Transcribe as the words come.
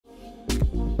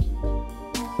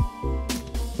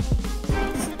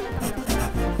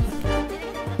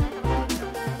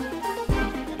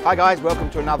Hi guys, welcome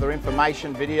to another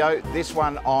information video, this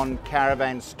one on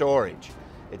caravan storage.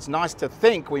 It's nice to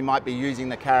think we might be using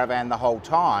the caravan the whole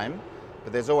time,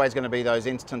 but there's always going to be those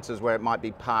instances where it might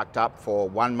be parked up for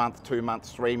 1 month, 2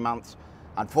 months, 3 months,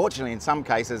 unfortunately in some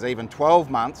cases even 12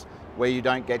 months where you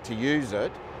don't get to use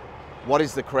it. What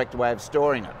is the correct way of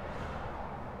storing it?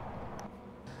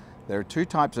 There are two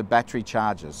types of battery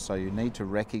chargers, so you need to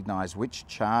recognise which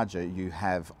charger you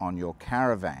have on your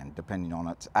caravan depending on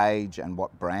its age and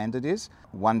what brand it is.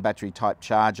 One battery type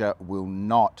charger will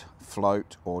not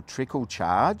float or trickle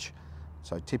charge,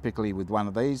 so typically with one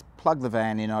of these, plug the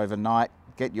van in overnight,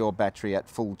 get your battery at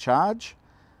full charge,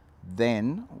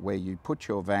 then where you put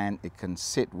your van it can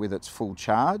sit with its full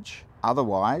charge.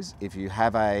 Otherwise, if you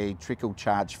have a trickle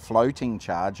charge floating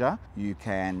charger, you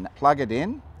can plug it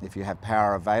in if you have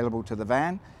power available to the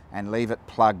van and leave it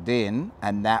plugged in,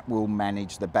 and that will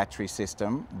manage the battery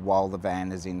system while the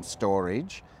van is in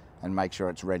storage and make sure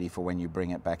it's ready for when you bring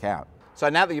it back out. So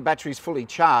now that your battery is fully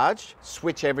charged,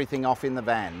 switch everything off in the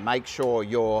van. Make sure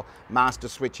your master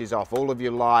switch is off, all of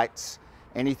your lights,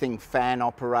 anything fan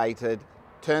operated,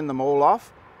 turn them all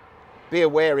off. Be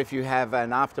aware if you have an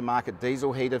aftermarket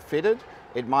diesel heater fitted,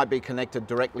 it might be connected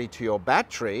directly to your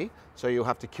battery, so you'll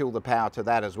have to kill the power to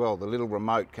that as well. The little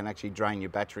remote can actually drain your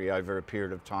battery over a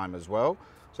period of time as well.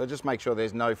 So just make sure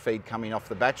there's no feed coming off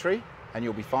the battery and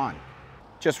you'll be fine.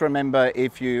 Just remember,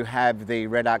 if you have the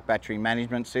Red Arc battery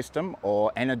management system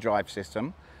or EnerDrive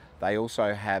system, they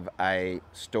also have a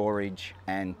storage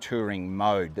and touring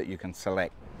mode that you can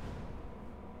select.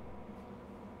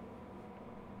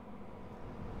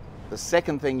 The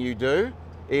second thing you do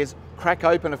is crack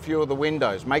open a few of the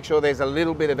windows. Make sure there's a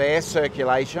little bit of air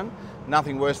circulation.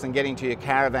 Nothing worse than getting to your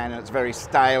caravan and it's very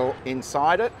stale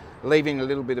inside it. Leaving a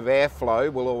little bit of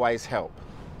airflow will always help.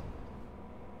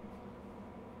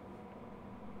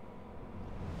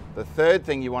 The third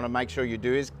thing you want to make sure you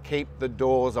do is keep the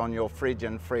doors on your fridge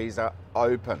and freezer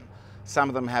open. Some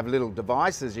of them have little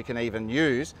devices you can even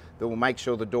use that will make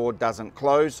sure the door doesn't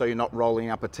close, so you're not rolling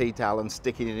up a tea towel and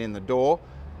sticking it in the door.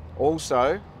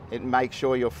 Also, it makes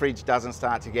sure your fridge doesn't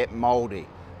start to get mouldy.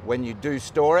 When you do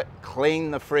store it,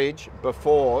 clean the fridge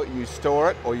before you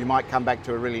store it, or you might come back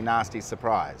to a really nasty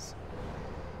surprise.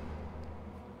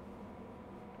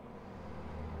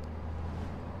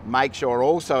 Make sure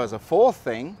also, as a fourth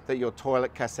thing, that your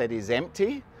toilet cassette is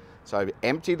empty. So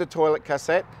empty the toilet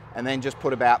cassette and then just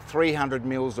put about 300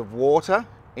 mils of water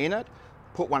in it.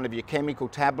 Put one of your chemical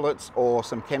tablets or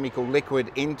some chemical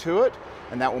liquid into it,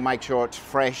 and that will make sure it's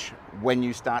fresh when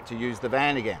you start to use the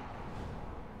van again.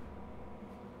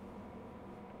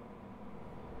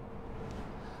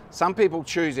 Some people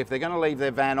choose, if they're going to leave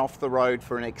their van off the road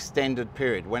for an extended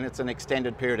period, when it's an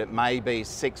extended period it may be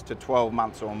 6 to 12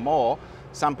 months or more,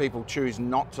 some people choose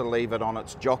not to leave it on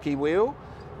its jockey wheel,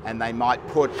 and they might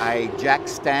put a jack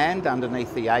stand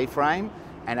underneath the A-frame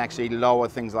and actually lower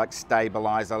things like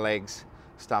stabilizer legs,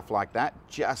 stuff like that,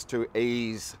 just to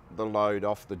ease the load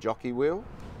off the jockey wheel.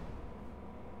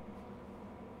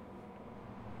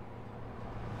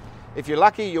 If you're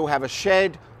lucky, you'll have a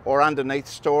shed or underneath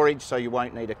storage, so you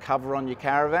won't need a cover on your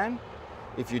caravan.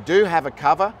 If you do have a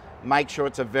cover, make sure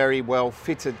it's a very well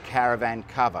fitted caravan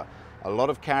cover. A lot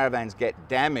of caravans get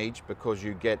damaged because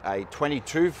you get a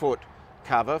 22-foot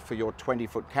cover for your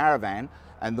 20-foot caravan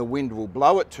and the wind will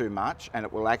blow it too much and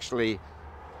it will actually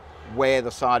wear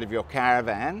the side of your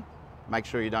caravan. Make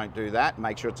sure you don't do that.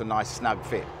 Make sure it's a nice snug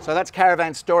fit. So that's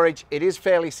caravan storage. It is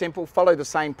fairly simple. Follow the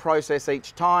same process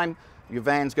each time. Your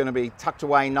van's going to be tucked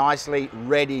away nicely,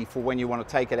 ready for when you want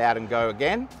to take it out and go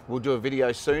again. We'll do a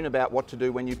video soon about what to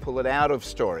do when you pull it out of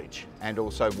storage and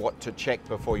also what to check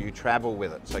before you travel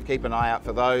with it. So keep an eye out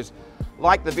for those.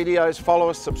 Like the videos, follow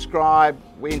us, subscribe.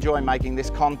 We enjoy making this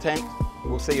content.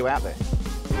 We'll see you out there.